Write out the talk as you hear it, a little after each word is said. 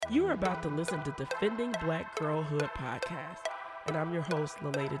You are about to listen to Defending Black Girlhood podcast, and I'm your host,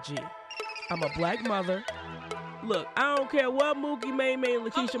 Laleda G. I'm a black mother. Look, I don't care what Mookie May and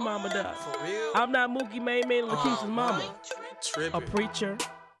Lakeisha mama does. For real? I'm not Mookie May and Lakeisha's mama. A preacher.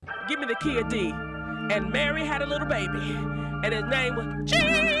 Give me the kid D. And Mary had a little baby, and his name was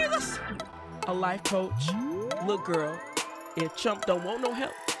Jesus. A life coach. Look, girl, if Chump don't want no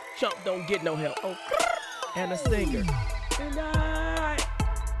help, Chump don't get no help. Oh, and a singer.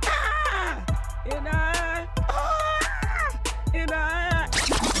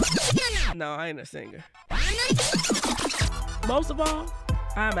 No, I ain't a singer. Most of all,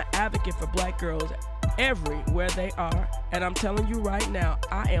 I'm an advocate for black girls everywhere they are. And I'm telling you right now,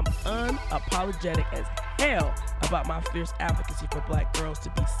 I am unapologetic as hell about my fierce advocacy for black girls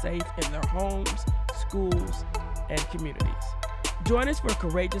to be safe in their homes, schools, and communities. Join us for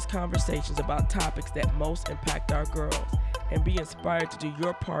courageous conversations about topics that most impact our girls, and be inspired to do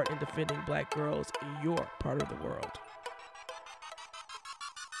your part in defending black girls in your part of the world.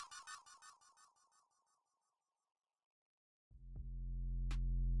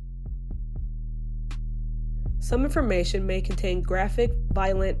 Some information may contain graphic,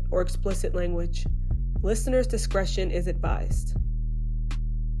 violent, or explicit language. Listeners' discretion is advised.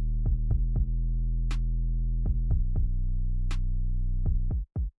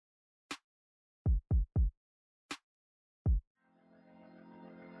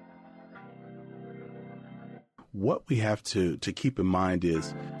 What we have to keep in mind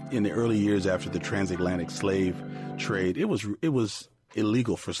is, in the early years after the transatlantic slave trade, it was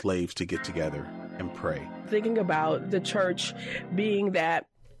illegal for slaves to get together and pray. Thinking about the church being that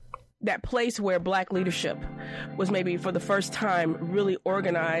place where black leadership was maybe for the first time really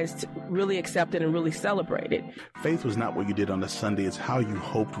organized, really accepted, and really celebrated. Faith was not what you did on a Sunday. It's how you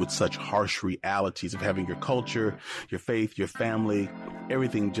hoped with such harsh realities of having your culture, your faith, your family,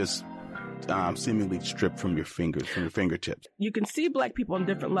 everything just seemingly stripped from your fingertips. You can see black people on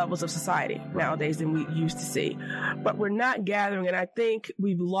different levels of society nowadays than we used to see, but we're not gathering, and I think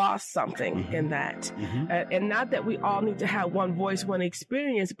we've lost something in that. And not that we all need to have one voice, one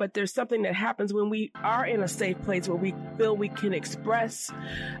experience, but there's something that happens when we are in a safe place where we feel we can express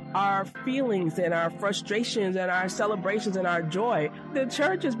our feelings and our frustrations and our celebrations and our joy. The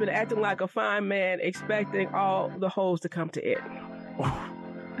church has been acting like a fine man, expecting all the hoes to come to it.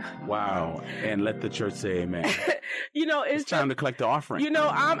 Wow. And let the church say amen. It's time to collect the offering.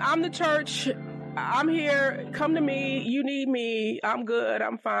 I'm the church. I'm here. Come to me. You need me. I'm good.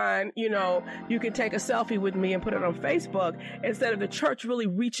 I'm fine. You can take a selfie with me and put it on Facebook instead of the church really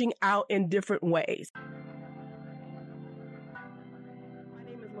reaching out in different ways. My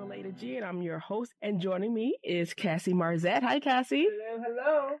name is Laleda G, and I'm your host. And joining me is Cassie Marzette. Hi, Cassie.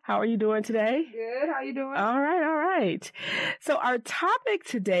 Hello. How are you doing today? Good. How you doing? All right. So our topic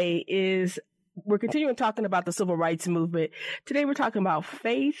today is, we're continuing talking about the civil rights movement. Today we're talking about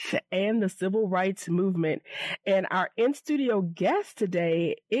faith and the civil rights movement. And our in-studio guest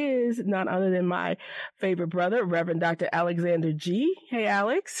today is none other than my favorite brother, Reverend Dr. Alexander G. Hey,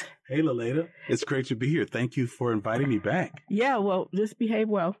 Alex. Hey, Laleda. It's great to be here. Thank you for inviting me back. Yeah, well, just behave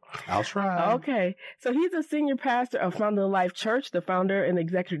well. I'll try. Okay. So he's a senior pastor of Founding Life Church, the founder and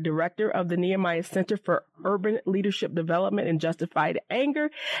executive director of the Nehemiah Center for Urban Leadership Development and Justified Anger,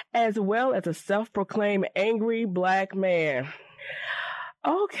 as well as a self-proclaimed angry black man.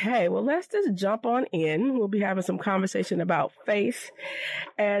 Okay, well, let's just jump on in. We'll be having some conversation about faith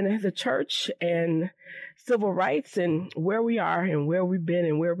and the church and civil rights and where we are and where we've been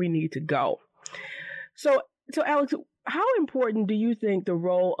and where we need to go. So Alex, how important do you think the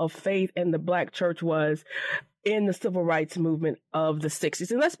role of faith in the black church was in the civil rights movement of the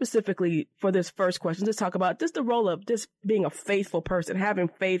 60s? And let's specifically, for this first question, just talk about just the role of just being a faithful person, having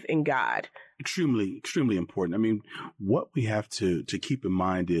faith in God. Extremely, extremely important. I mean, what we have to keep in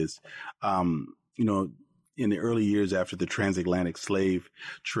mind is, in the early years after the transatlantic slave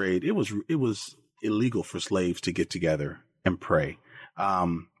trade, it was illegal for slaves to get together and pray.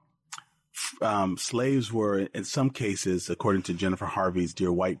 Slaves were, in some cases, according to Jennifer Harvey's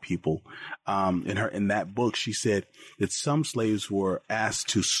Dear White People, in that book, she said that some slaves were asked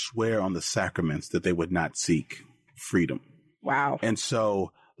to swear on the sacraments that they would not seek freedom. Wow. And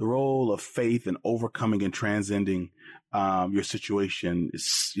so the role of faith in overcoming and transcending your situation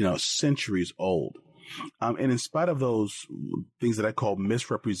is, centuries old. And in spite of those things that I call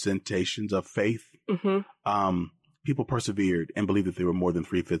misrepresentations of faith, people persevered and believed that they were more than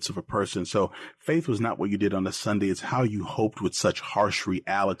 3/5 of a person. So faith was not what you did on a Sunday. It's how you hoped with such harsh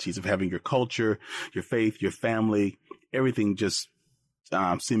realities of having your culture, your faith, your family, everything just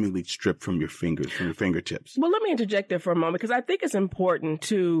seemingly stripped from your fingertips. Well, let me interject there for a moment, because I think it's important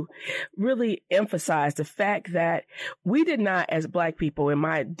to really emphasize the fact that we did not, as Black people, in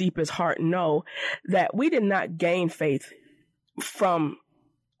my deepest heart, know that we did not gain faith from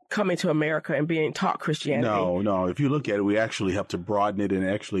coming to America and being taught Christianity. No. If you look at it, we actually helped to broaden it, and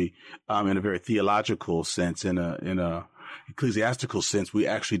actually, in a very theological sense, in a ecclesiastical sense, we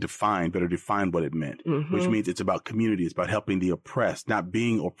actually better define what it meant, which means it's about community. It's about helping the oppressed, not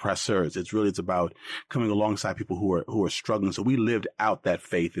being oppressors. It's about coming alongside people who are struggling. So we lived out that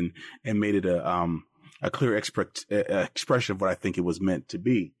faith and made it a clear expression of what I think it was meant to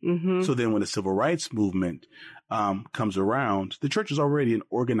be. So then when the civil rights movement comes around, the church is already an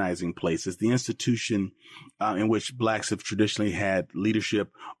organizing place. It's the institution in which Blacks have traditionally had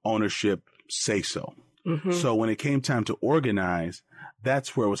leadership, ownership, say so. So when it came time to organize,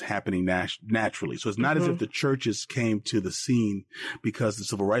 that's where it was happening naturally. So it's not as if the churches came to the scene because the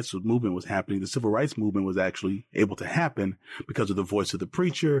civil rights movement was happening. The civil rights movement was actually able to happen because of the voice of the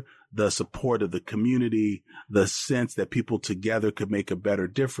preacher, the support of the community, the sense that people together could make a better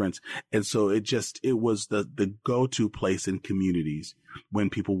difference. And so it was the go-to place in communities when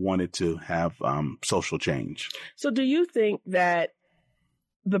people wanted to have social change. So do you think that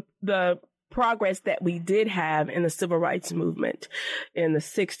the progress that we did have in the civil rights movement in the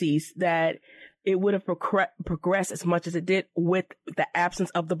 60s, that it would have progressed as much as it did with the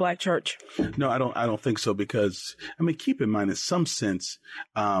absence of the Black church? No, I don't think so, because, keep in mind, in some sense,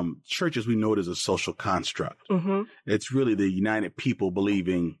 church as we know it is a social construct. It's really the united people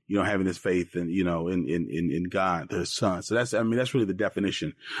believing, having this faith and, in God, the Son. So that's really the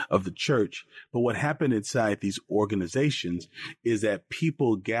definition of the church. But what happened inside these organizations is that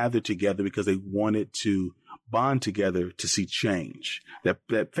people gathered together because they wanted to bond together to see change. That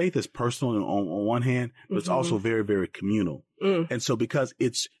faith is personal on one hand, but it's also very, very communal. And so because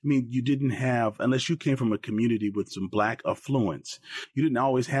you didn't have, unless you came from a community with some Black affluence, you didn't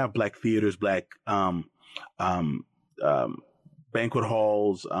always have Black theaters, Black banquet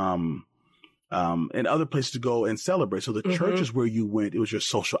halls, and other places to go and celebrate. So the churches where you went, it was your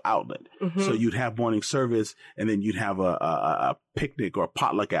social outlet. So you'd have morning service, and then you'd have a picnic or a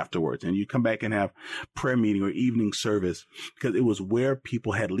potluck afterwards, and you come back and have prayer meeting or evening service, because it was where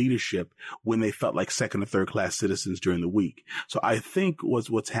people had leadership when they felt like second or third class citizens during the week. So I think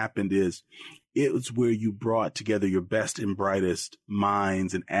what's happened is it was where you brought together your best and brightest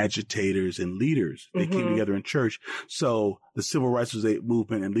minds and agitators and leaders. They came together in church. So the civil rights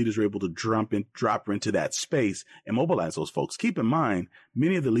movement and leaders were able to drop into that space and mobilize those folks. Keep in mind,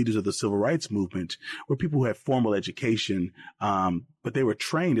 many of the leaders of the civil rights movement were people who had formal education, but they were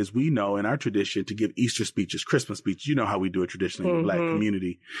trained, as we know in our tradition, to give Easter speeches, Christmas speeches. You know how we do it traditionally in the Black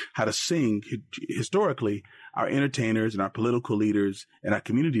community, how to sing. Historically, our entertainers and our political leaders and our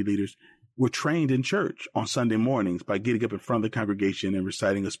community leaders were trained in church on Sunday mornings by getting up in front of the congregation and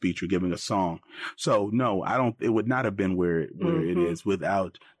reciting a speech or giving a song. So no, it would not have been where it is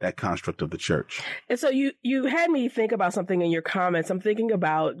without that construct of the church. And so you had me think about something in your comments. I'm thinking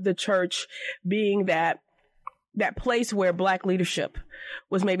about the church being that place where Black leadership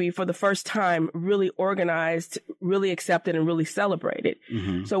was maybe for the first time really organized, really accepted, and really celebrated.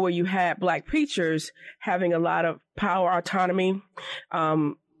 So where you had Black preachers having a lot of power, autonomy,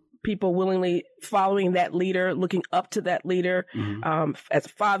 people willingly following that leader, looking up to that leader, as a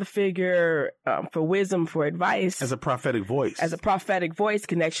father figure, for wisdom, for advice. As a prophetic voice.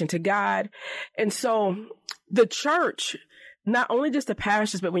 Connection to God. And so the church, not only just the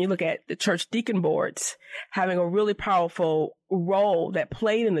parishes, but when you look at the church deacon boards, having a really powerful role that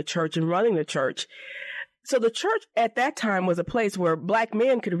played in the church and running the church. So the church at that time was a place where Black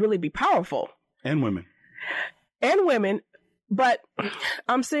men could really be powerful. And women. But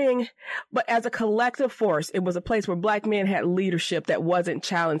I'm saying, but as a collective force, it was a place where Black men had leadership that wasn't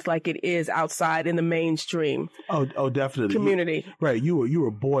challenged like it is outside in the mainstream. Oh, definitely. Community. Right. You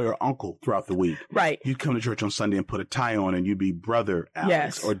were boy or uncle throughout the week. Right. You'd come to church on Sunday and put a tie on, and you'd be Brother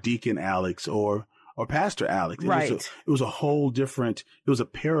Alex or Deacon Alex or Pastor Alex. It was a whole different, it was a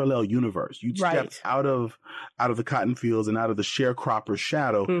parallel universe. You'd step out of the cotton fields and out of the sharecropper's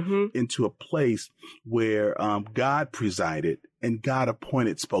shadow into a place where God presided and God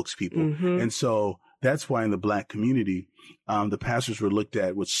appointed spokespeople. And so that's why in the Black community, the pastors were looked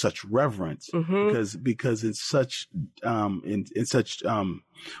at with such reverence because in such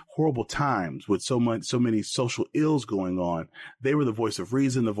horrible times with so many social ills going on, they were the voice of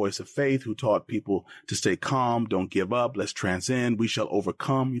reason, the voice of faith, who taught people to stay calm, don't give up, let's transcend, we shall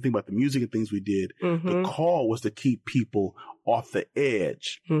overcome. You think about the music and things we did. The call was to keep people off the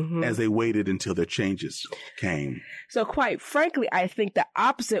edge as they waited until their changes came. So quite frankly, I think the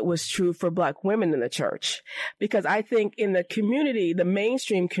opposite was true for Black women in the church, because I think in the community, the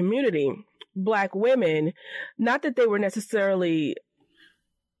mainstream community, Black women, not that they were necessarily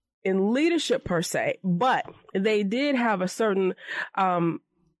in leadership per se, but they did have a certain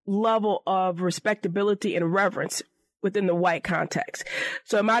level of respectability and reverence within the white context.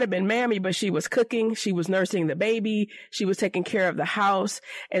 So it might have been Mammy, but she was cooking, she was nursing the baby, she was taking care of the house.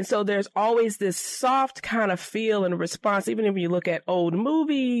 And so there's always this soft kind of feel and response, even if you look at old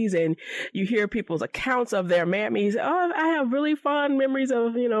movies and you hear people's accounts of their mammies. Oh, I have really fond memories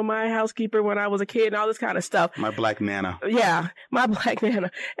of, my housekeeper when I was a kid and all this kind of stuff. My Black Nana. Yeah, my Black Nana.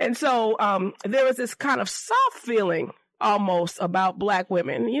 And so there was this kind of soft feeling almost about Black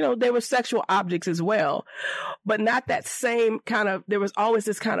women. They were sexual objects as well, but not that same kind of, there was always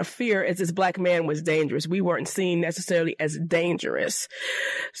this kind of fear as this Black man was dangerous. We weren't seen necessarily as dangerous.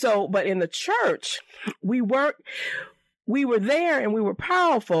 So, but in the church, we were there and we were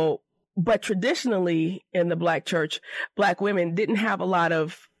powerful, but traditionally in the Black church, Black women didn't have a lot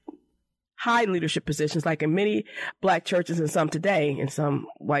of high leadership positions, like in many Black churches and some today, and some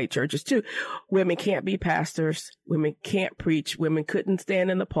white churches too. Women can't be pastors. Women can't preach. Women couldn't stand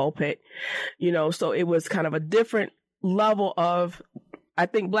in the pulpit, so it was kind of a different level of, I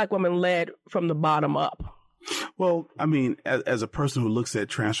think Black women led from the bottom up. Well, I mean, as a person who looks at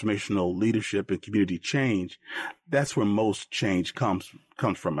transformational leadership and community change, that's where most change comes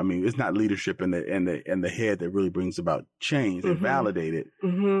from. I mean, it's not leadership and the head that really brings about change and validate it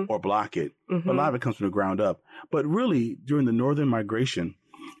or block it. A lot of it comes from the ground up. But really, during the Northern migration,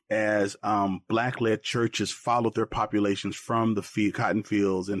 as Black-led churches followed their populations from the cotton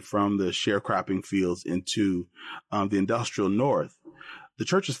fields and from the sharecropping fields into the industrial North, the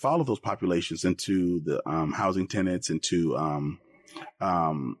churches followed those populations into the housing tenants, into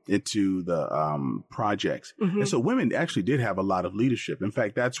the projects. And so women actually did have a lot of leadership. In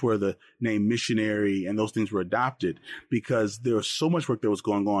fact, that's where the name missionary and those things were adopted, because there was so much work that was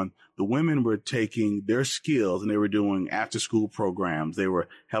going on. The women were taking their skills and they were doing after school programs. They were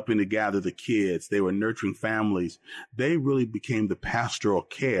helping to gather the kids. They were nurturing families. They really became the pastoral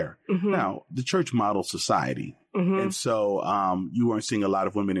care. Now, the church modeled society. And so you weren't seeing a lot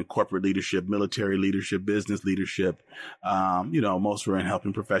of women in corporate leadership, military leadership, business leadership. Most were in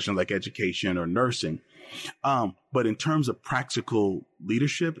helping professions like education or nursing. But in terms of practical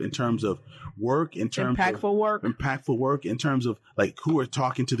leadership, in terms of work, in terms of impactful work, in terms of like who are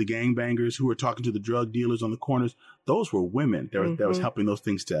talking to the gangbangers, who are talking to the drug dealers on the corners, those were women that was helping those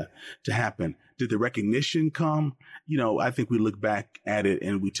things to happen. Did the recognition come? I think we look back at it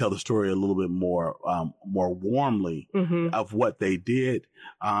and we tell the story a little bit more warmly of what they did.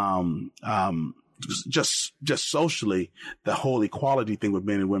 Just socially, the whole equality thing with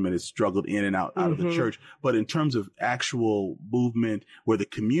men and women has struggled in and out of the church. But in terms of actual movement where the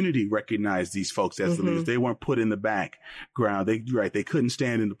community recognized these folks as the leaders, they weren't put in the background. They couldn't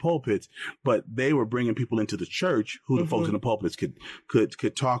stand in the pulpits, but they were bringing people into the church who the folks in the pulpits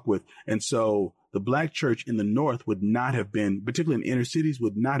could talk with. And so the Black church in the North would not have been, particularly in inner cities,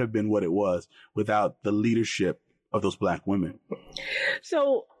 would not have been what it was without the leadership of those Black women.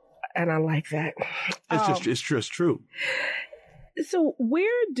 So, and I like that. It's true. So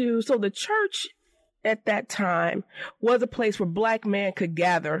the church at that time was a place where Black men could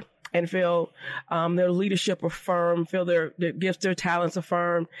gather and feel their leadership affirmed, feel their gifts, their talents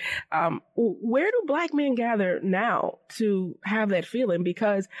affirmed. Where do Black men gather now to have that feeling?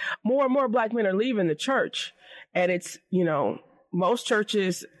 Because more and more Black men are leaving the church, and it's, most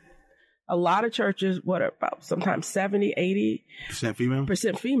churches, a lot of churches, what about sometimes 70,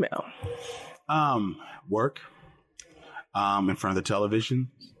 80% female. Work, in front of the television.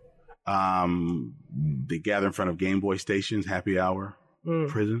 They gather in front of Game Boy stations, happy hour,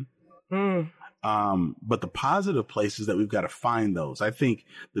 prison. But the positive places that we've got to find those. I think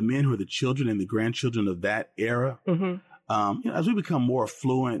the men who are the children and the grandchildren of that era, as we become more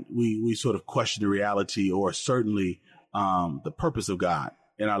affluent, we sort of question the reality or certainly the purpose of God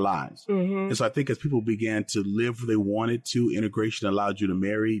in our lives. And so I think as people began to live where they wanted to, integration allowed you to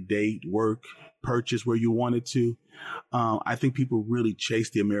marry, date, work, purchase where you wanted to. I think people really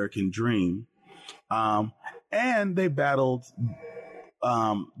chased the American dream. And they battled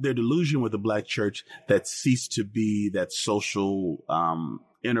their delusion with the Black church that ceased to be that social,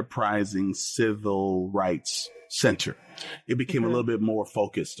 enterprising civil rights center. It became a little bit more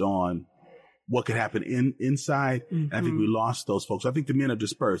focused on what could happen inside. And I think we lost those folks. I think the men are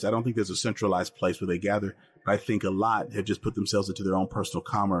dispersed. I don't think there's a centralized place where they gather. But I think a lot have just put themselves into their own personal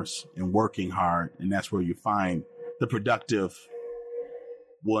commerce and working hard. And that's where you find the productive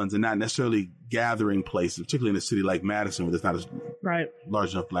ones and not necessarily gathering places, particularly in a city like Madison where there's not a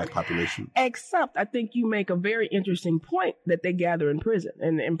large enough Black population. Except I think you make a very interesting point that they gather in prison.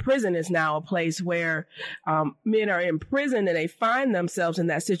 And prison is now a place where men are in prison and they find themselves in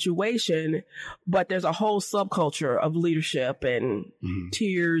that situation, but there's a whole subculture of leadership and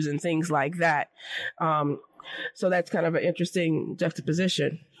tears and things like that. So that's kind of an interesting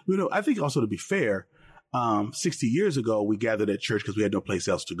juxtaposition. I think also, to be fair, 60 years ago, we gathered at church because we had no place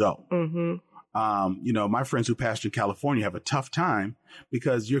else to go. My friends who pastor in California have a tough time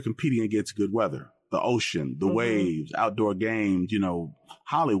because you're competing against good weather, the ocean, the waves, outdoor games,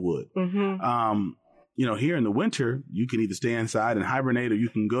 Hollywood. Here in the winter, you can either stay inside and hibernate or you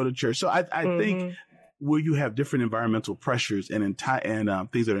can go to church. So I think where you have different environmental pressures and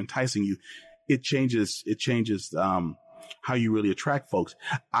things that are enticing you, it changes how you really attract folks.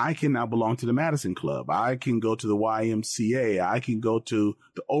 I can now belong to the Madison Club. I can go to the YMCA. I can go to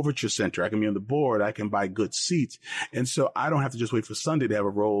the Overture Center. I can be on the board. I can buy good seats. And so I don't have to just wait for Sunday to have a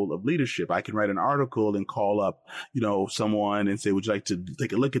role of leadership. I can write an article and call up, someone and say, would you like to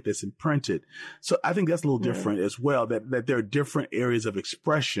take a look at this and print it? So I think that's a little different as well, that there are different areas of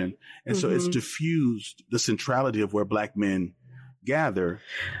expression. And so it's diffused the centrality of where Black men gather.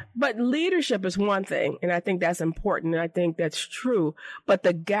 But leadership is one thing, and I think that's important, and I think that's true. But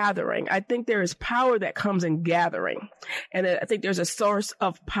the gathering, I think there is power that comes in gathering. And I think there's a source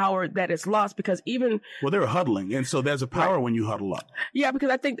of power that is lost because they were huddling. And so there's a power when you huddle up. Yeah, because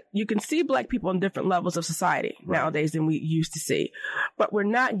I think you can see Black people in different levels of society nowadays than we used to see. But we're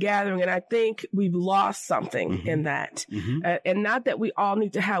not gathering, and I think we've lost something in that. And not that we all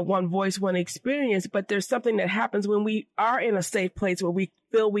need to have one voice, one experience, but there's something that happens when we are in a safe place where we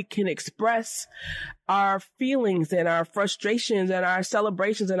feel we can express our feelings and our frustrations and our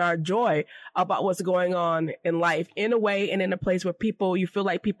celebrations and our joy about what's going on in life in a way and in a place where you feel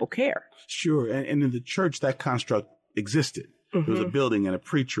like people care. Sure. And in the church, that construct existed. There was a building and a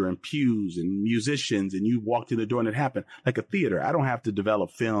preacher and pews and musicians, and you walked in the door and it happened like a theater. I don't have to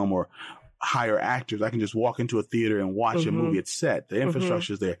develop film or hire actors. I can just walk into a theater and watch a movie. It's set. The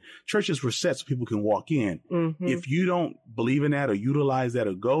infrastructure is there. Churches were set so people can walk in. If you don't believe in that or utilize that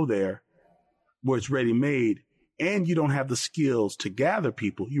or go there where it's ready made and you don't have the skills to gather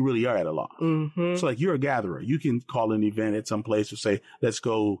people, you really are at a loss. So like you're a gatherer. You can call an event at some place or say, let's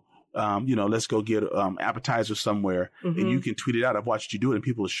go get appetizers somewhere and you can tweet it out. I've watched you do it and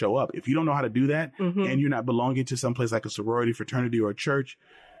people will show up. If you don't know how to do that and you're not belonging to some place like a sorority, fraternity, or a church,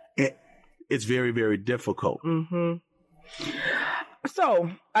 it's very, very difficult. So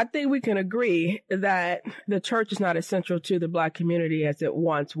I think we can agree that the church is not as central to the Black community as it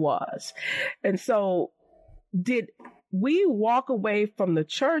once was. And so did we walk away from the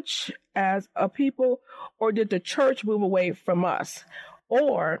church as a people, or did the church move away from us?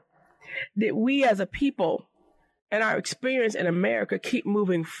 Or did we as a people and our experience in America keep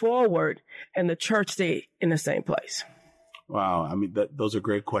moving forward and the church stay in the same place? Wow. I mean, those are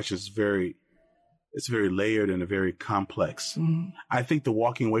great questions. It's very layered and very complex. I think the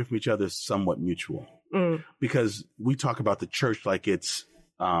walking away from each other is somewhat mutual because we talk about the church like it's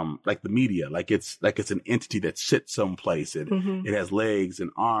like the media, like it's an entity that sits someplace and it has legs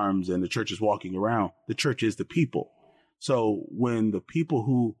and arms and the church is walking around. The church is the people. So when the people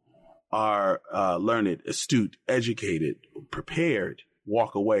who are learned, astute, educated, prepared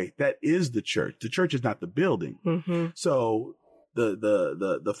walk away, that is the church. The church is not the building. So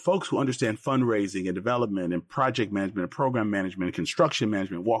the folks who understand fundraising and development and project management and program management and construction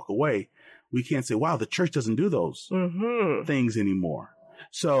management walk away. We can't say, wow, the church doesn't do those things anymore.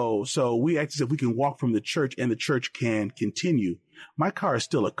 So we act as if we can walk from the church and the church can continue. My car is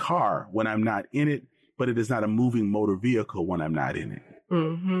still a car when I'm not in it, but it is not a moving motor vehicle when I'm not in it.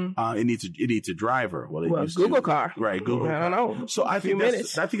 It needs a driver. Well, Google car. Right. Google. I don't know. So I think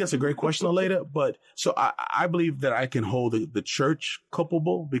that's a great question, Aleda. But so I believe that I can hold the church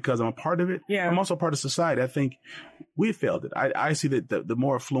culpable because I'm a part of it. Yeah. I'm also part of society. I think we failed it. I see that the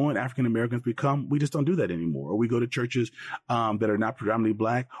more affluent African Americans become, we just don't do that anymore. Or we go to churches that are not predominantly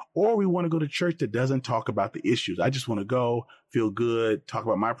Black, or we want to go to church that doesn't talk about the issues. I just want to go, feel good, talk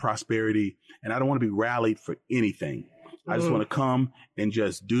about my prosperity, and I don't want to be rallied for anything. I just want to come and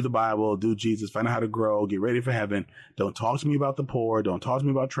just do the Bible, do Jesus, find out how to grow, get ready for heaven. Don't talk to me about the poor. Don't talk to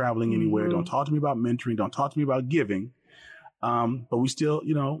me about traveling anywhere. Don't talk to me about mentoring. Don't talk to me about giving. But we still,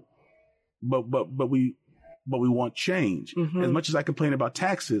 but we want change. As much as I complain about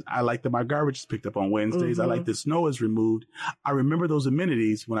taxes, I like that my garbage is picked up on Wednesdays. I like that snow is removed. I remember those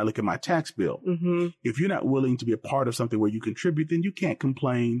amenities when I look at my tax bill. If you're not willing to be a part of something where you contribute, then you can't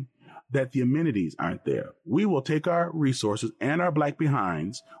complain that the amenities aren't there. We will take our resources and our black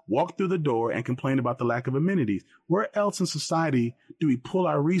behinds, walk through the door and complain about the lack of amenities. Where else in society do we pull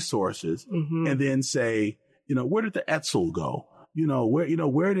our resources and then say, where did the Etzel go?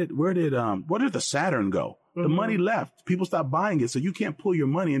 Where did the Saturn go? The money left. People stopped buying it. So you can't pull your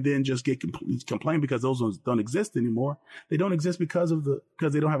money and then just complain because those ones don't exist anymore. They don't exist because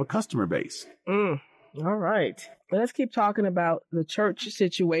they don't have a customer base. All right. Let's keep talking about the church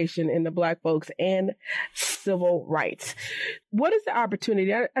situation in the Black folks and civil rights. What is the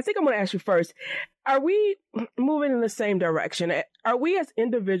opportunity? I think I'm going to ask you first. Are we moving in the same direction? Are we as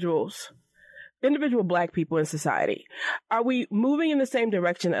individual Black people in society, are we moving in the same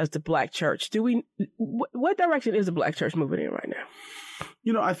direction as the Black church? What direction is the Black church moving in right now?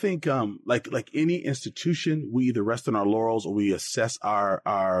 I think, like any institution, we either rest on our laurels or we assess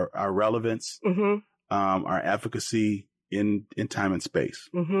our relevance, our efficacy in time and space.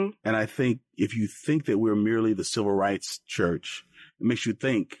 And I think if you think that we're merely the civil rights church, it makes you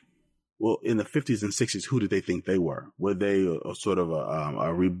think, well, in the 50s and 60s, who did they think they were? Were they a sort of a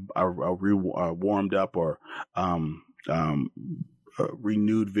warmed up or a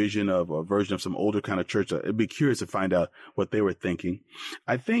renewed vision of a version of some older kind of church? I'd be curious to find out what they were thinking.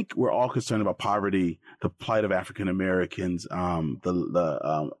 I think we're all concerned about poverty, the plight of African Americans,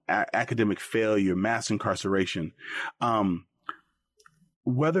 academic failure, mass incarceration.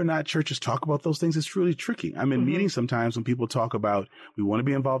 Whether or not churches talk about those things is really tricky. I'm in meetings sometimes when people talk about, we want to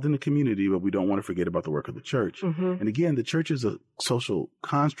be involved in the community, but we don't want to forget about the work of the church. And again, the church is a social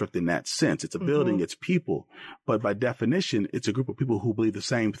construct in that sense. It's a building, it's people. But by definition, it's a group of people who believe the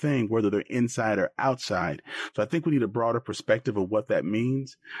same thing, whether they're inside or outside. So I think we need a broader perspective of what that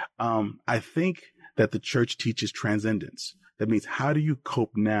means. I think that the church teaches transcendence. That means, how do you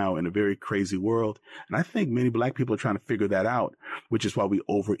cope now in a very crazy world? And I think many Black people are trying to figure that out, which is why we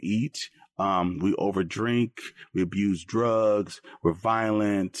overeat, we overdrink, we abuse drugs, we're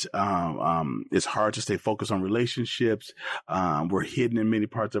violent. It's hard to stay focused on relationships. We're hidden in many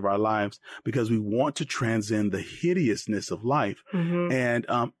parts of our lives because we want to transcend the hideousness of life. And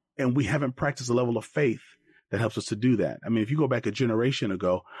we haven't practiced a level of faith that helps us to do that. I mean, if you go back a generation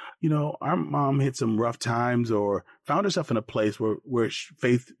ago, our mom hit some rough times or found herself in a place where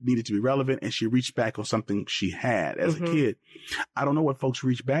faith needed to be relevant, and she reached back on something she had as a kid. I don't know what folks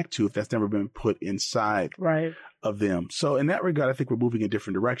reach back to if that's never been put inside of them. So in that regard, I think we're moving in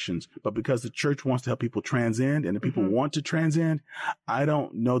different directions. But because the church wants to help people transcend and the people want to transcend, I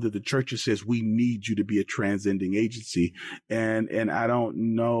don't know that the church says we need you to be a transcending agency. And I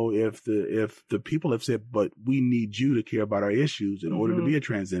don't know if the people have said, but we need you to care about our issues in order to be a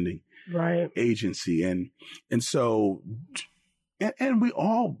transcending agency. And so, and we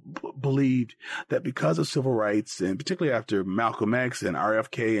all believed that because of civil rights, and particularly after Malcolm X and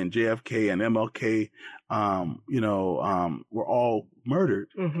RFK and JFK and MLK, were all murdered.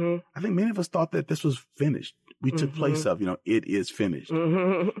 I think many of us thought that this was finished. We took place of, it is finished.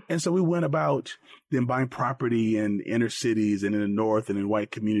 And so we went about then buying property in inner cities and in the North and in white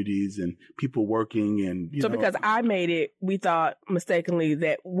communities and people working. And so because I made it, we thought mistakenly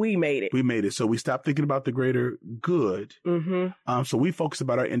that we made it. We made it. So we stopped thinking about the greater good. So we focused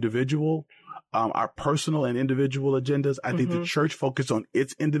about our individual, our personal and individual agendas. I think the church focused on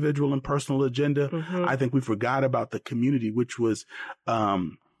its individual and personal agenda. I think we forgot about the community, which was,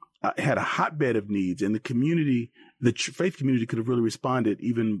 had a hotbed of needs, and the community, the faith community could have really responded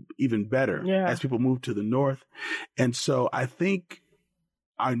even better as people moved to the North. And so I think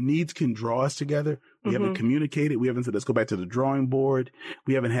our needs can draw us together. We haven't communicated. We haven't said, let's go back to the drawing board.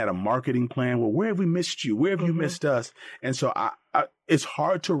 We haven't had a marketing plan. Well, where have we missed you? Where have you missed us? And so it's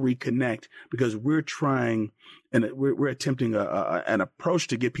hard to reconnect because we're trying and we're attempting an approach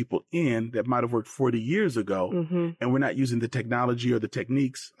to get people in that might have worked 40 years ago. And we're not using the technology or the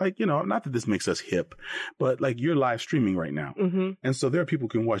techniques. Like, not that this makes us hip, but like you're live streaming right now. And so there are people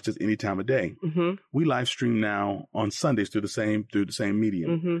who can watch this any time of day. We live stream now on Sundays through the same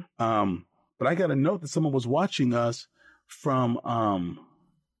medium. But I got a note that someone was watching us from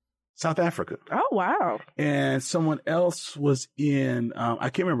South Africa. Oh, wow. And someone else was in,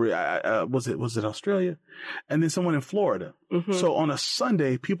 I can't remember, was it Australia? And then someone in Florida. So on a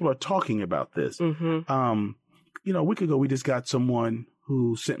Sunday, people are talking about this. a week ago, we just got someone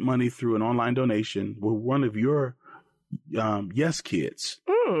who sent money through an online donation with one of your Yes Kids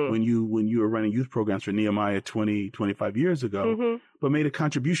when you were running youth programs for Nehemiah 25 years ago, but made a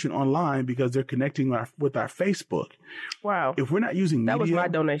contribution online because they're connecting with our Facebook. Wow. If we're not using media, that was my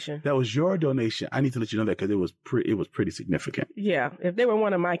donation. That was your donation. I need to let you know that because it was pretty significant. Yeah. If they were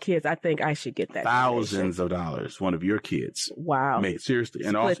one of my kids, I think I should get that. Thousands of dollars, one of your kids. Wow. Made seriously.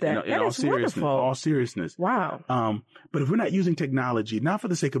 In all seriousness. Wow. But if we're not using technology, not for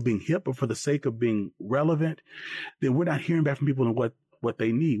the sake of being hip, but for the sake of being relevant, then we're not hearing back from people on what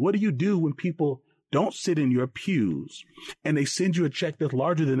they need. What do you do when people don't sit in your pews and they send you a check that's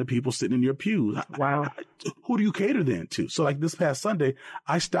larger than the people sitting in your pews? Wow. Who do you cater then to? So like this past Sunday,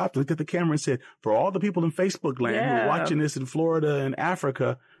 I stopped, looked at the camera and said, for all the people in Facebook land who are watching this in Florida and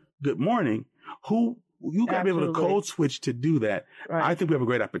Africa, good morning. You got to be able to code switch to do that. Right. I think we have a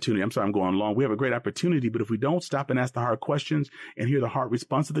great opportunity. I'm sorry, I'm going long. We have a great opportunity, but if we don't stop and ask the hard questions and hear the hard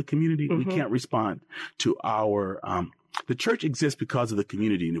response of the community, we can't respond to our, the church exists because of the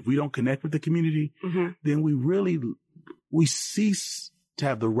community. And if we don't connect with the community, then we cease to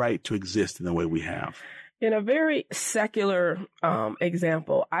have the right to exist in the way we have. In a very secular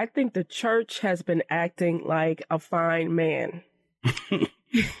example, I think the church has been acting like a fine man.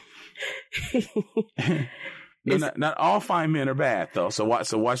 Not all fine men are bad, though. So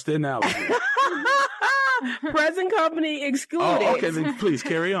watch the analogy. Present company excluded. Oh, okay, then please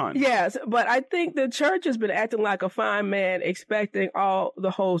carry on. Yes, but I think the church has been acting like a fine man, expecting all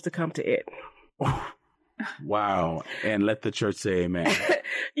the hoes to come to it. Wow. And let the church say amen.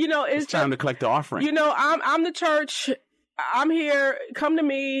 It's time to collect the offering. I'm the church. I'm here. Come to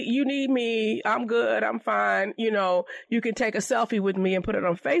me. You need me. I'm good. I'm fine. You can take a selfie with me and put it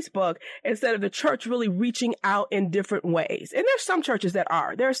on Facebook instead of the church really reaching out in different ways. And there's some churches that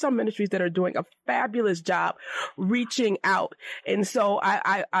are. There are some ministries that are doing a fabulous job reaching out. And so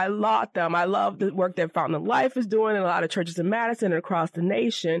I laud them. I love the work that Fountain of Life is doing and a lot of churches in Madison and across the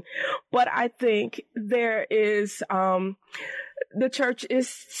nation. But I think there is, the church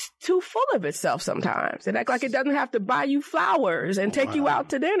is too full of itself sometimes and act like it doesn't have to buy you flowers and take you out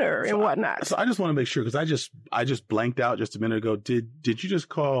to dinner and whatnot. So I just want to make sure, because I just blanked out just a minute ago. Did you just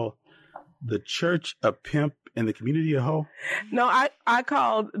call the church a pimp and the community a hoe? No, I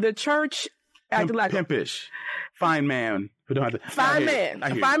called the church acting like pimpish. Fine man. We don't have to. Fine man.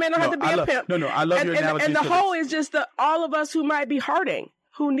 A fine man don't have to be a pimp. No, I love your analogy. And the hoe is just all of us who might be hurting,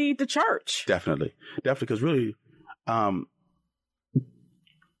 who need the church. Definitely, because really,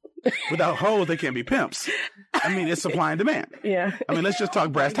 without hoes, they can't be pimps. I mean, it's supply and demand. Yeah. I mean, let's just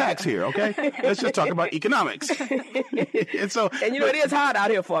talk brass tacks here, okay? Let's just talk about economics. And it is hard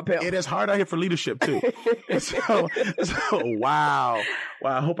out here for a pimp. It is hard out here for leadership too. so wow.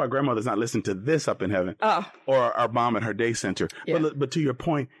 I hope our grandmother's not listening to this up in heaven, or our mom at her day center. Yeah. But to your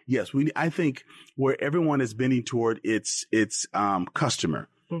point, yes, I think where everyone is bending toward its customer.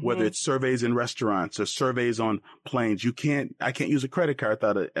 Whether it's surveys in restaurants or surveys on planes, I can't use a credit card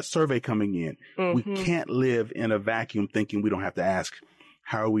without a survey coming in. We can't live in a vacuum thinking we don't have to ask,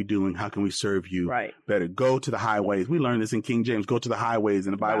 how are we doing? How can we serve you better? Go to the highways. We learned this in King James. Go to the highways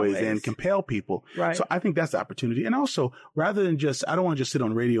and the byways and compel people. Right. So I think that's the opportunity. And also, rather than I don't want to just sit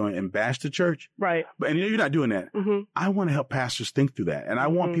on radio and bash the church. Right. But you're not doing that. I want to help pastors think through that. And I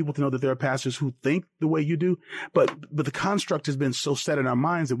want people to know that there are pastors who think the way you do. But the construct has been so set in our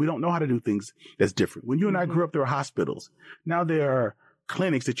minds that we don't know how to do things that's different. When you and I grew up, there were hospitals. Now there are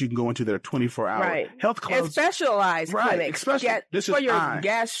clinics that you can go into that are 24-hour health clubs. And specialized clinics. This for is your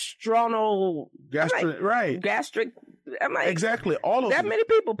gastric. Exactly. All of that many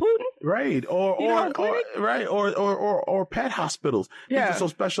people, Putin. Right. Or pet hospitals. Yeah. Things are so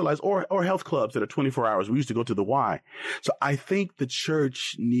specialized. Or health clubs that are 24 hours. We used to go to the Y. So I think the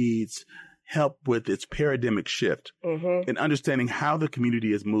church needs help with its paradigmic shift in understanding how the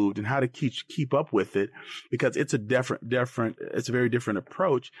community has moved and how to keep up with it, because it's it's a very different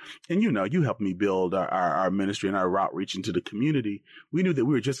approach. And you helped me build our ministry and our outreach into the community. We knew that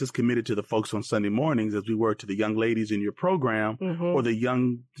we were just as committed to the folks on Sunday mornings as we were to the young ladies in your program or the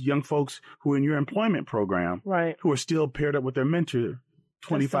young folks who are in your employment program, who are still paired up with their mentor.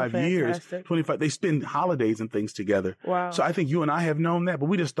 25 years, 25. They spend holidays and things together. Wow. So I think you and I have known that, but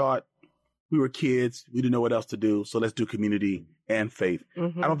we just thought, we were kids. We didn't know what else to do. So let's do community and faith.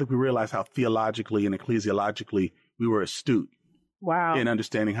 I don't think we realized how theologically and ecclesiologically we were astute in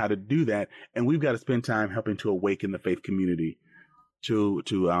understanding how to do that. And we've got to spend time helping to awaken the faith community to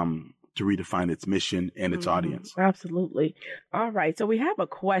to redefine its mission and its audience. Absolutely. All right. So we have a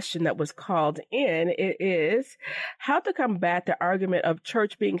question that was called in. It is how to combat the argument of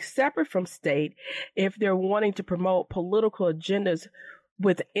church being separate from state if they're wanting to promote political agendas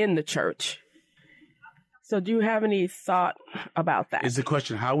within the church. So do you have any thought about that? Is the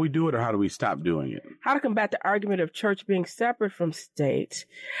question how we do it or how do we stop doing it? How to combat the argument of church being separate from state?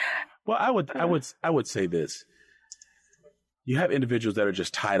 Well, I would say this. You have individuals that are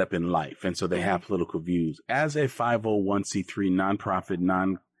just tied up in life, and so they have political views. As a 501c3 nonprofit,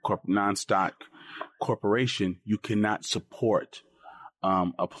 non-stock corporation, you cannot support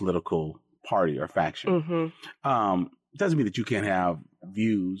a political party or faction. It doesn't mean that you can't have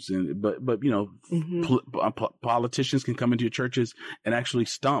views, but you know, politicians can come into your churches and actually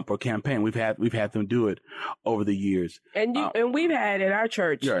stump or campaign. We've had them do it over the years, and we've had in our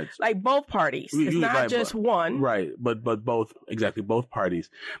church like both parties. It's not just one, right? But both parties.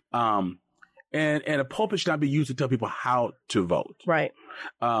 And a pulpit should not be used to tell people how to vote, right?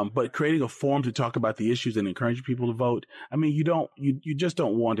 But creating a forum to talk about the issues and encourage people to vote. I mean, you just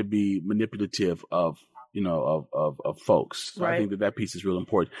don't want to be manipulative of folks. So I think that piece is real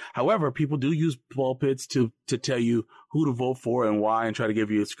important. However, people do use pulpits to tell you who to vote for and why and try to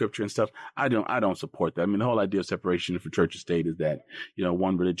give you a scripture and stuff. I don't support that. I mean, the whole idea of separation for church and state is that, you know,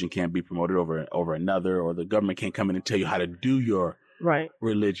 one religion can't be promoted over another, or the government can't come in and tell you how to do your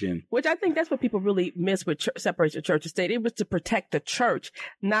religion. Which I think that's what people really miss with separation of church and state. It was to protect the church,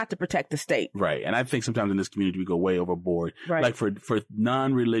 not to protect the state. Right. And I think sometimes in this community we go way overboard. Right. Like for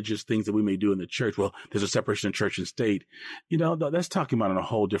non-religious things that we may do in the church, well, there's a separation of church and state. You know, that's talking about on a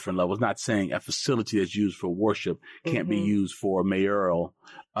whole different level. It's not saying a facility that's used for worship can't be used for mayoral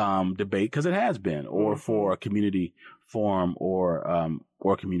debate, because it has been, or for a community forum or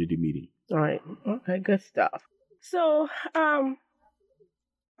community meeting. All right. Okay, good stuff. So,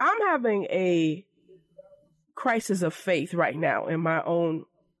 I'm having a crisis of faith right now in my own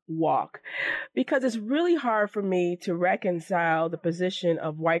walk, because it's really hard for me to reconcile the position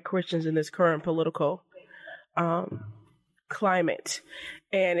of white Christians in this current political climate.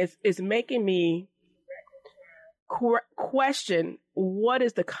 And it's making me question, what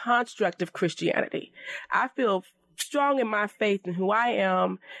is the construct of Christianity? I feel strong in my faith and who I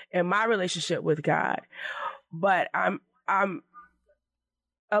am and my relationship with God, but I'm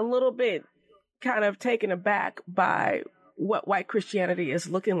a little bit kind of taken aback by what white Christianity is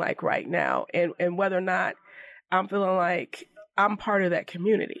looking like right now, and whether or not I'm feeling like I'm part of that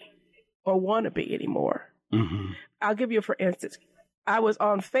community or want to be anymore. I'll give you, for instance, I was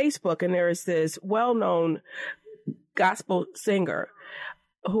on Facebook and there is this well-known gospel singer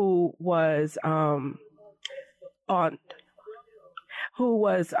who was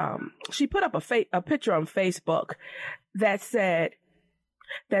she put up a picture on Facebook that said,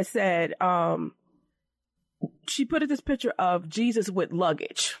 she put this picture of Jesus with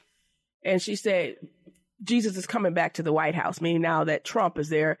luggage. And she said, Jesus is coming back to the White House, meaning now that Trump is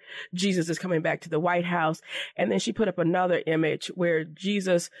there, Jesus is coming back to the White House. And then she put up another image where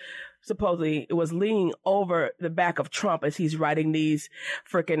Jesus supposedly was leaning over the back of Trump as he's writing these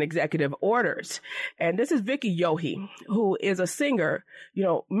freaking executive orders. And this is Vicky Yohe, who is a singer. You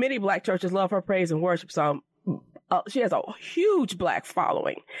know, many black churches love her praise and worship song. She has a huge black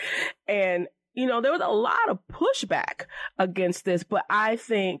following. And, you know, there was a lot of pushback against this, but I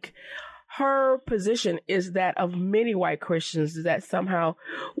think her position is that of many white Christians, that somehow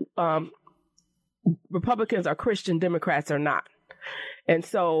Republicans are Christian, Democrats are not. And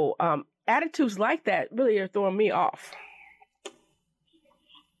so attitudes like that really are throwing me off.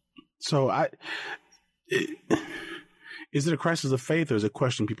 So is it a crisis of faith, or is it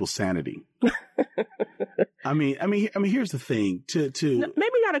questioning people's sanity? I mean, here's the thing.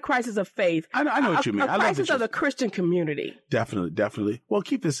 Maybe not a crisis of faith. I know what you mean. A crisis of the Christian community. Definitely. Well,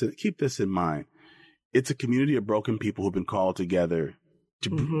 keep this in mind. It's a community of broken people who've been called together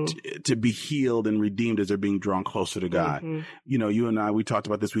to be healed and redeemed as they're being drawn closer to God. You know, you and I, we talked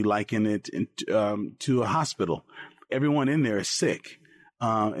about this. We liken it to a hospital. Everyone in there is sick.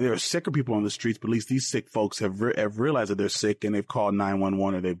 There are sicker people on the streets, but at least these sick folks have realized that they're sick, and they've called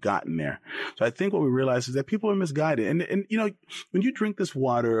 911 or they've gotten there. So I think what we realize is that people are misguided. And you know, when you drink this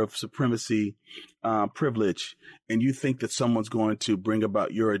water of supremacy, privilege, and you think that someone's going to bring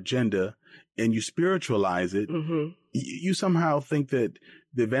about your agenda and you spiritualize it, you somehow think that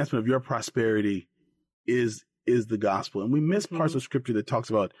the advancement of your prosperity is the gospel. And we miss parts of scripture that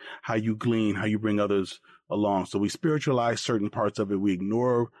talks about how you glean, how you bring others along. So we spiritualize certain parts of it. We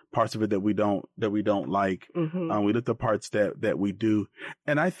ignore parts of it that we don't like. We lift the parts that we do.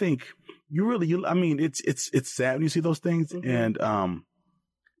 And I think it's sad when you see those things. And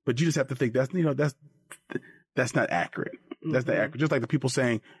But you just have to think that's not accurate. That's not accurate. Just like the people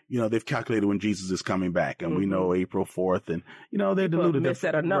saying, they've calculated when Jesus is coming back, and we know April 4th, and they're deluded. Miss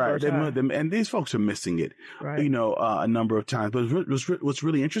that a number of times. And these folks are missing it, right. A number of times. But what's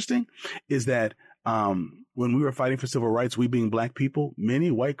really interesting is that when we were fighting for civil rights, we being Black people, many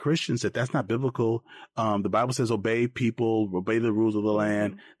white Christians said that's not biblical. The Bible says obey the rules of the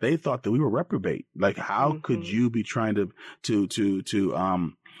land. They thought that we were reprobate. Like, how could you be trying to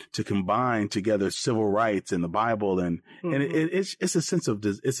combine together civil rights and the Bible and it's a sense of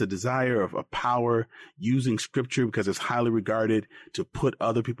it's a desire of a power using scripture because it's highly regarded to put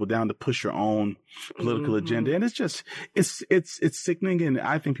other people down, to push your own political agenda. And it's just it's sickening. And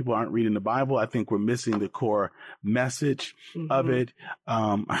I think people aren't reading the Bible. I think we're missing the core message of it.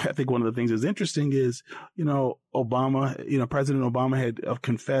 I think one of the things that's interesting is, Obama, President Obama had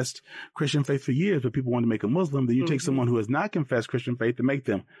confessed Christian faith for years, but people wanted to make a Muslim. Then you take someone who has not confessed Christian faith to make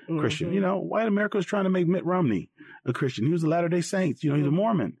them Christian. White America was trying to make Mitt Romney a Christian. He was a Latter-day Saints. He's a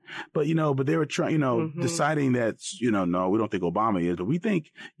Mormon. But they were trying, deciding that, no, we don't think Obama is, but we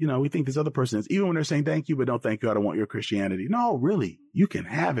think this other person is. Even when they're saying thank you, but don't thank you, I don't want your Christianity. No, really, you can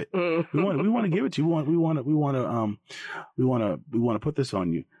have it. We want to give it to you. We want to put this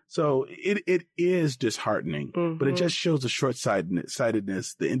on you. So it is disheartening, but it just shows the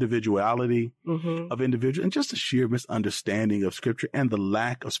short-sightedness, the individuality of individuals, and just the sheer misunderstanding of scripture and the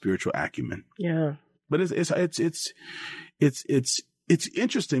lack of spiritual acumen. Yeah. But it's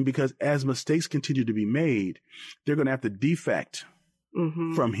interesting because as mistakes continue to be made, they're going to have to defect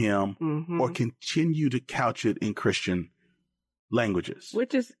from him or continue to couch it in Christian languages,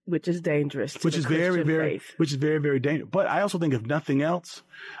 which is dangerous, which is very, very dangerous. But I also think, if nothing else,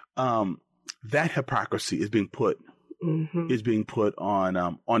 that hypocrisy is being put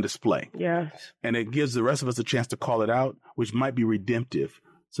on display. Yes, and it gives the rest of us a chance to call it out, which might be redemptive,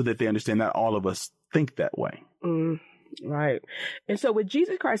 so that they understand not all of us think that way. Right. And so with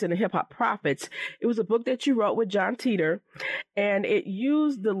Jesus Christ and the Hip Hop Prophets, it was a book that you wrote with John Teeter, and it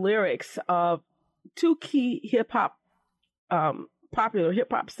used the lyrics of two key popular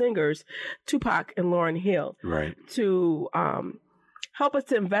hip hop singers, Tupac and Lauryn Hill, right, to help us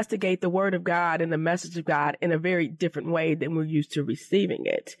to investigate the Word of God and the message of God in a very different way than we're used to receiving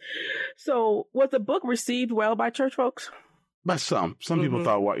it. So, was the book received well by church folks? By some people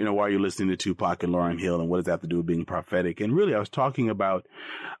thought, why are you listening to Tupac and Lauryn Hill, and what does that have to do with being prophetic? And really, I was talking about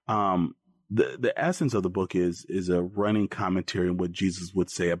the essence of the book is a running commentary on what Jesus would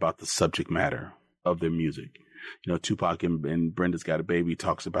say about the subject matter of their music. Tupac and Brenda's Got a Baby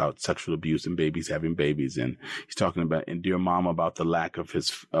talks about sexual abuse and babies having babies. And he's talking about in Dear Mama about the lack of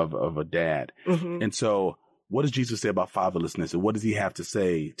of a dad. And so what does Jesus say about fatherlessness? And what does he have to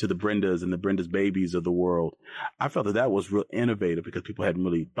say to the Brendas and the Brenda's babies of the world? I felt that was real innovative because people hadn't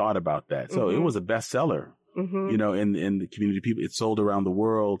really thought about that. So it was a bestseller, in the community. People, it sold around the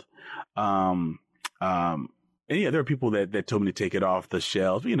world. And there are people that told me to take it off the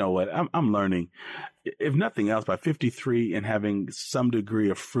shelves. You know what? I'm learning. If nothing else, by 53 and having some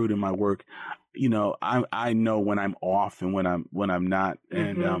degree of fruit in my work, I know when I'm off and when I'm not.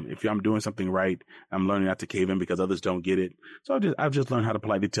 And if I'm doing something right, I'm learning not to cave in because others don't get it. So I've just learned how to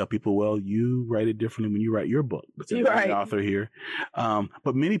politely tell people, well, you write it differently when you write your book. But I'm the author here.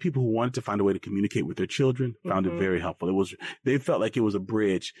 But many people who wanted to find a way to communicate with their children found it very helpful. They felt like it was a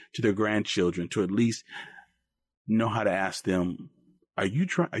bridge to their grandchildren to at least know how to ask them, are you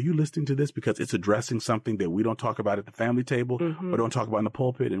listening to this? Because it's addressing something that we don't talk about at the family table or don't talk about in the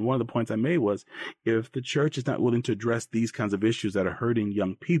pulpit. And one of the points I made was, if the church is not willing to address these kinds of issues that are hurting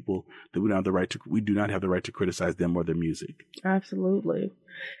young people, then we do not have the right to criticize them or their music. Absolutely.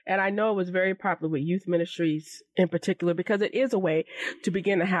 And I know it was very popular with youth ministries in particular because it is a way to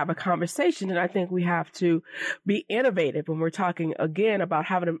begin to have a conversation. And I think we have to be innovative when we're talking again about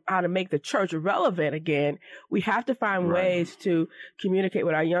how to make the church relevant again. We have to find ways to communicate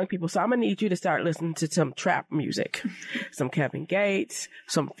with our young people. So I'm going to need you to start listening to some trap music, some Kevin Gates,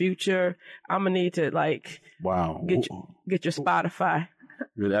 some Future. I'm going to need to get your Spotify.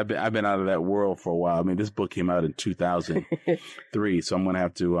 Really, I've been out of that world for a while. I mean, this book came out in 2003, so I'm gonna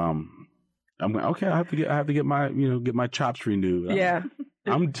have to. I have to get my chops renewed. Yeah.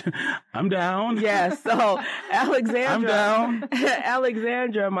 I'm down. Yeah. So Alexandra, I'm down.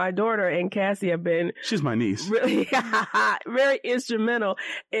 Alexandra, my daughter, and Cassie have been. She's my niece. Really, very instrumental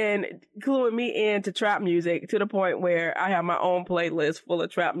in cluing me into trap music to the point where I have my own playlist full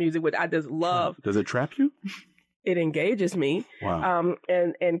of trap music, which I just love. Does it trap you? It engages me. Wow.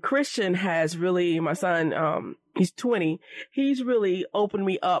 And Christian has really, my son, he's 20. He's really opened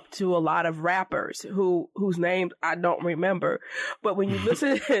me up to a lot of rappers whose names I don't remember. But when you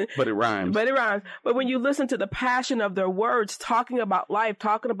listen, but it rhymes. But when you listen to the passion of their words, talking about life,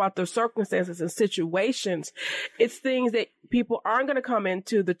 talking about their circumstances and situations, it's things that people aren't going to come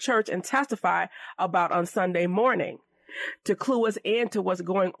into the church and testify about on Sunday morning to clue us into what's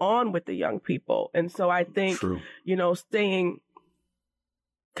going on with the young people. And so I think, staying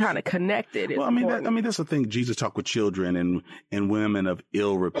kind of connected. Well, that's the thing. Jesus talked with children and women of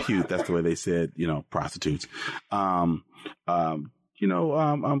ill repute. That's the way they said, prostitutes,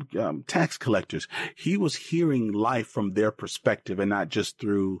 tax collectors. He was hearing life from their perspective and not just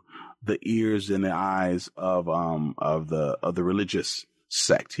through the ears and the eyes of the religious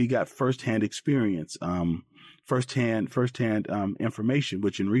sect. He got firsthand experience, firsthand information,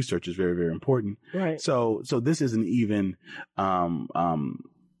 which in research is very, very important. Right. So this isn't even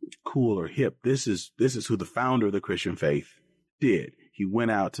cool or hip. This is who the founder of the Christian faith did. He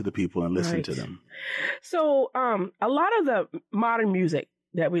went out to the people and listened to them. So a lot of the modern music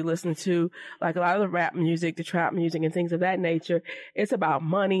that we listen to, like a lot of the rap music, the trap music and things of that nature, it's about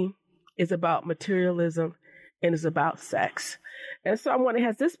money, it's about materialism, and it's about sex. And so I'm wondering,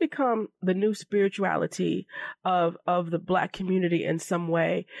 has this become the new spirituality of the Black community in some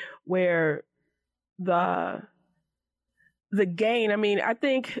way, where the gain, I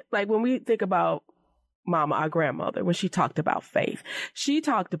think, like when we think about Mama, our grandmother, when she talked about faith, she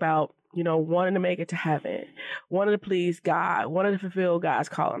talked about, wanting to make it to heaven, wanting to please God, wanting to fulfill God's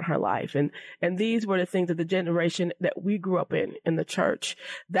call in her life. And these were the things that the generation that we grew up in the church,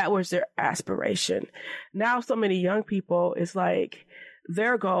 that was their aspiration. Now, so many young people, it's like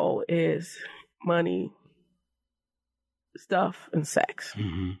their goal is money, stuff, and sex.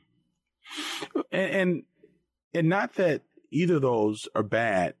 Mm-hmm. And not that either of those are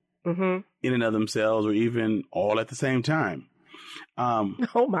bad in and of themselves, or even all at the same time.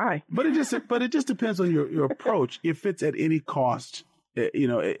 Oh my! But it just depends on your approach. If it's at any cost,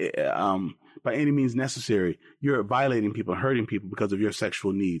 by any means necessary, you're violating people, hurting people because of your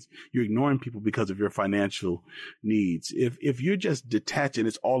sexual needs. You're ignoring people because of your financial needs. If you're just detached and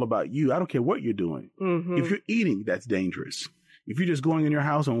it's all about you, I don't care what you're doing. Mm-hmm. If you're eating, that's dangerous. If you're just going in your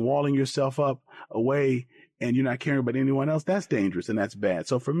house and walling yourself up away and you're not caring about anyone else, that's dangerous and that's bad.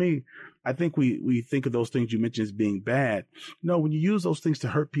 So for me, I think we think of those things you mentioned as being bad. No, when you use those things to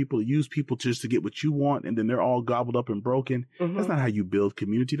hurt people, use people just to get what you want, and then they're all gobbled up and broken, that's not how you build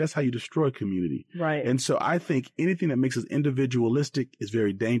community. That's how you destroy community. Right. And so I think anything that makes us individualistic is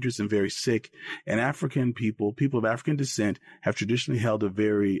very dangerous and very sick. And African people of African descent, have traditionally held a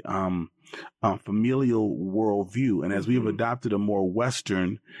very familial worldview. And as we have adopted a more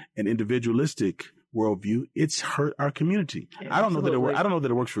Western and individualistic worldview, it's hurt our community. Yeah, I don't know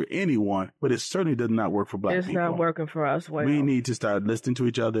that it works for anyone, but it certainly does not work for Black people. It's not working for us. Well, we need to start listening to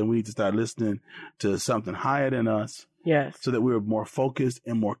each other, and we need to start listening to something higher than us. Yes. So that we're more focused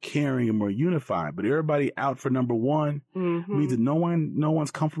and more caring and more unified. But everybody out for number one means that no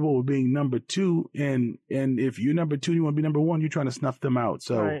one's comfortable with being number two. And if you're number two, you want to be number one, you're trying to snuff them out.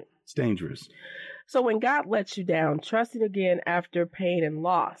 So it's dangerous. So when God lets you down, trusting again after pain and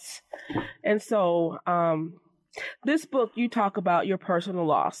loss. And so this book, you talk about your personal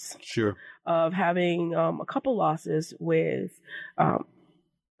loss. Sure. Of having a couple losses with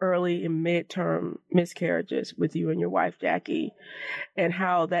early and midterm miscarriages with you and your wife, Jackie, and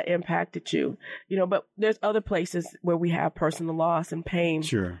how that impacted you. But there's other places where we have personal loss and pain.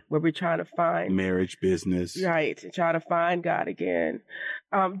 Sure. Where we're trying to find marriage, business. Right. Trying to find God again.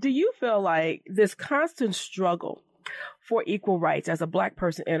 Do you feel like this constant struggle for equal rights as a Black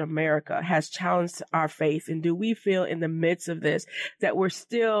person in America has challenged our faith? And do we feel in the midst of this that we're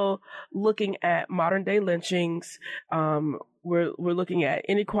still looking at modern day lynchings? We're looking at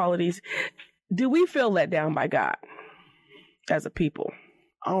inequalities. Do we feel let down by God as a people?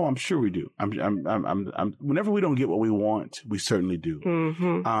 Oh, I'm sure we do. I'm whenever we don't get what we want, we certainly do.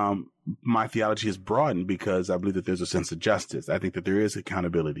 Mm-hmm. My theology is broadened because I believe that there's a sense of justice. I think that there is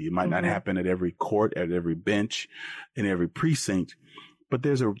accountability. It might not happen at every court, at every bench, in every precinct, but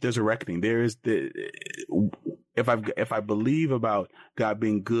there's a reckoning. There is if I believe about God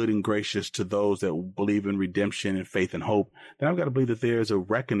being good and gracious to those that believe in redemption and faith and hope, then I've got to believe that there is a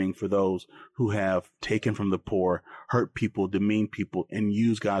reckoning for those who have taken from the poor, hurt people, demeaned people, and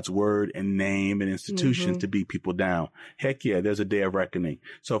used God's word and name and institutions to beat people down. Heck yeah, there's a day of reckoning.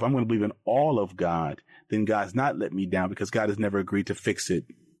 So if I'm going to believe in all of God, then God's not let me down because God has never agreed to fix it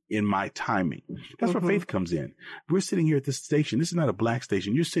in my timing. That's where faith comes in. We're sitting here at this station. This is not a black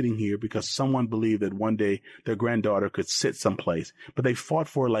station. You're sitting here because someone believed that one day their granddaughter could sit someplace, but they fought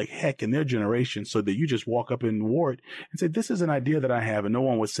for it like heck in their generation so that you just walk up in ward and say, this is an idea that I have. And no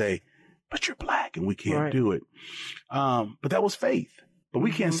one would say, but you're black and we can't do it. But that was faith. But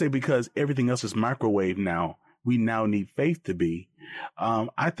we can't say because everything else is microwave now, we now need faith to be.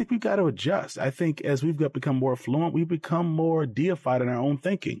 I think we've got to adjust. I think as we've become more affluent, we've become more deified in our own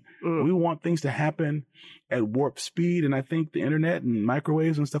thinking. We want things to happen at warp speed. And I think the internet and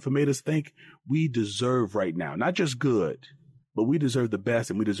microwaves and stuff have made us think we deserve right now, not just good, but we deserve the best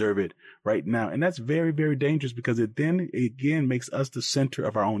and we deserve it right now. And that's very, very dangerous because it then again makes us the center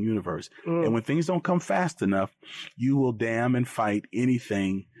of our own universe. And when things don't come fast enough, you will damn and fight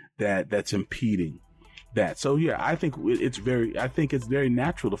anything that's impeding that. So yeah, I think it's very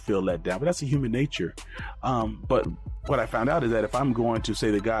natural to feel let down, but that's a human nature. But what I found out is that if I'm going to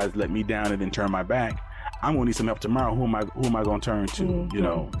say the guys let me down and then turn my back, I'm going to need some help tomorrow. Who am I going to turn to? You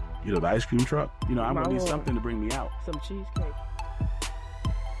know, the ice cream truck. I'm going to need something to bring me out. Some cheesecake.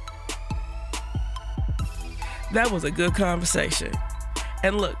 That was a good conversation.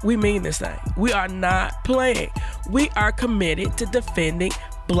 And look, we mean this thing. We are not playing. We are committed to defending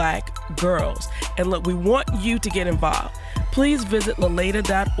Black girls. And look, we want you to get involved. Please visit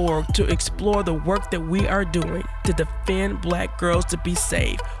laleda.org to explore the work that we are doing to defend Black girls to be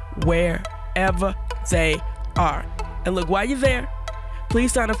safe wherever they are. And look, while you're there,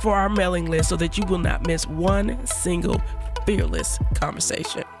 please sign up for our mailing list so that you will not miss one single fearless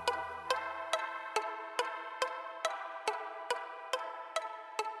conversation.